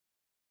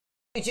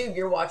YouTube,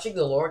 you're watching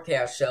the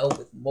Lorecast Show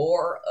with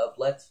more of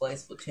Let's Play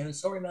Splatoon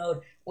Story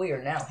Mode. We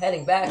are now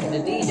heading back into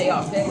DJ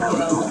Octavio.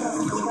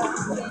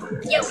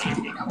 You have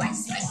to know my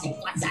spicy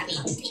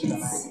wasabi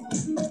beats.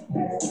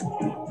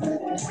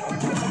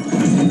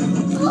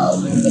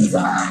 Oh, it's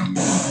on!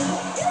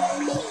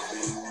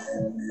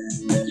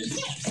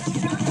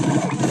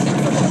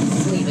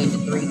 Sleep into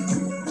 3.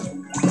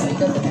 No, he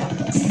doesn't have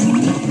that.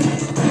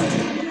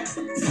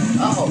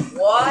 Oh,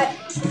 what?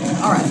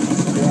 Alright, 1.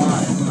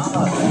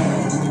 Oh,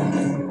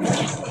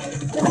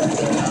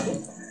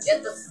 get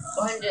the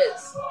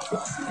sponges.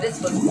 This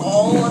was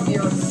all of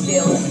your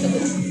skills to the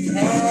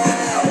test.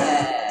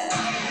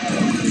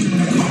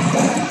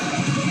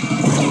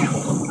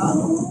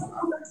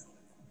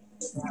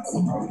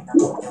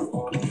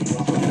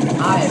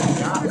 I am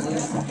not losing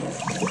this.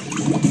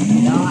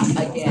 Not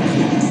again.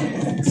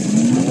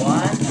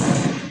 1,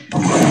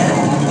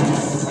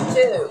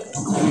 2.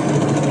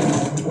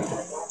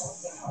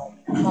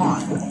 Come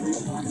on.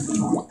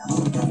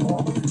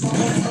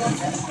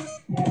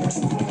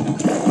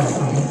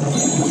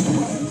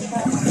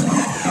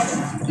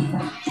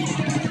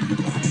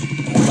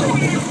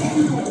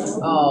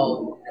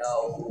 Oh no.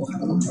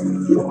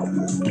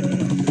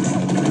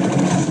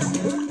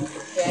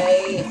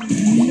 Okay.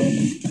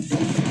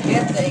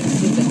 Get things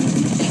stupid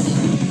thingy.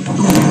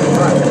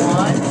 Alright,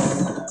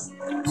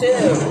 1, 2.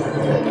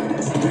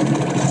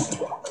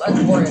 Let's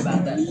worry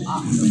about that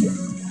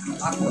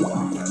aqua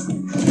bomb.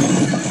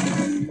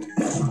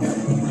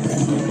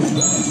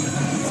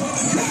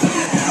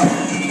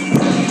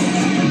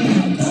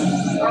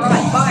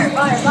 Alright, fire,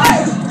 fire,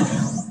 fire!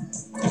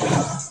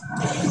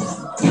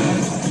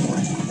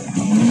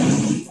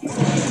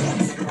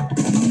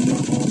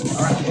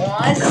 Alright,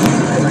 1,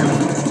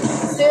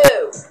 2.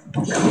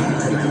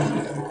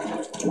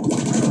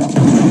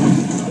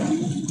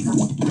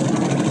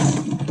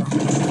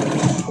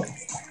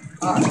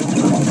 Alright.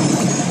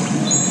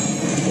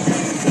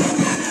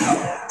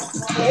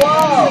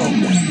 Whoa!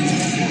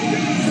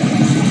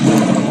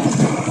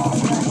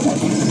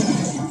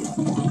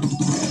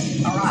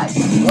 Alright,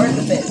 where's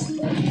the fish?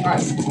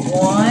 Alright,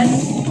 1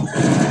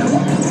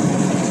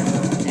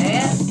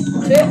 and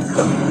 2.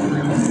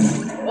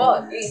 Whoa,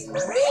 he's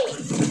green.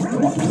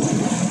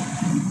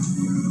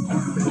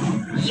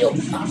 You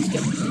lost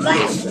your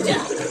blaster!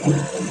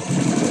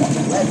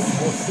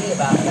 We'll see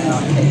about that,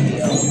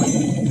 Octavio.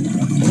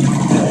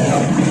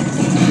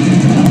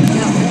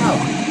 No.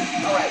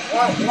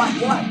 Alright,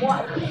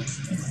 what?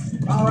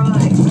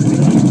 Alright.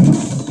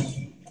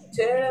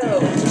 2.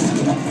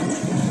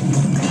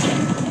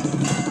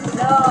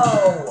 No!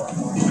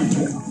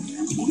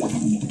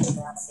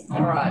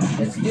 Alright,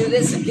 let's do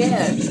this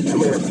again.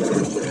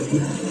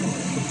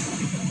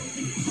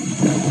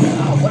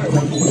 Oh, what are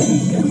they doing?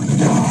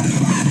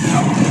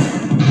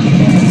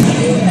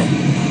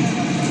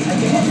 I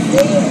can't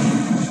see it!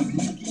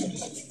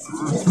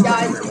 This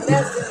guy's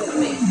messing with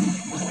me!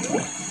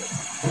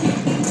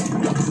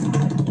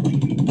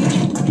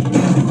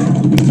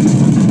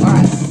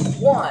 Alright,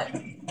 1.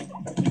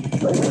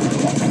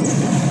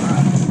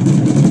 Alright.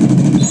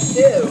 2.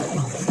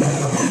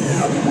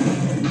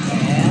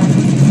 And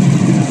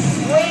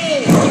 3!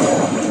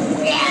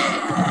 Yeah!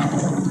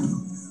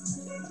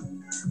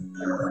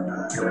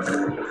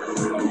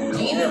 Do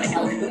you even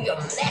know who you're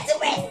messing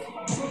with?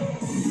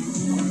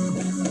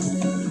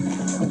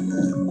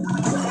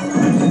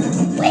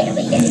 Wait till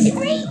we get into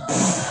 3!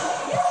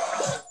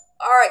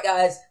 Alright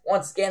guys,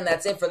 once again,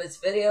 that's it for this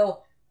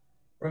video.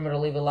 Remember to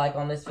leave a like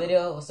on this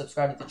video,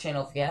 subscribe to the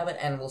channel if you haven't,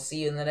 and we'll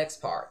see you in the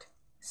next part.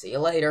 See you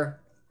later.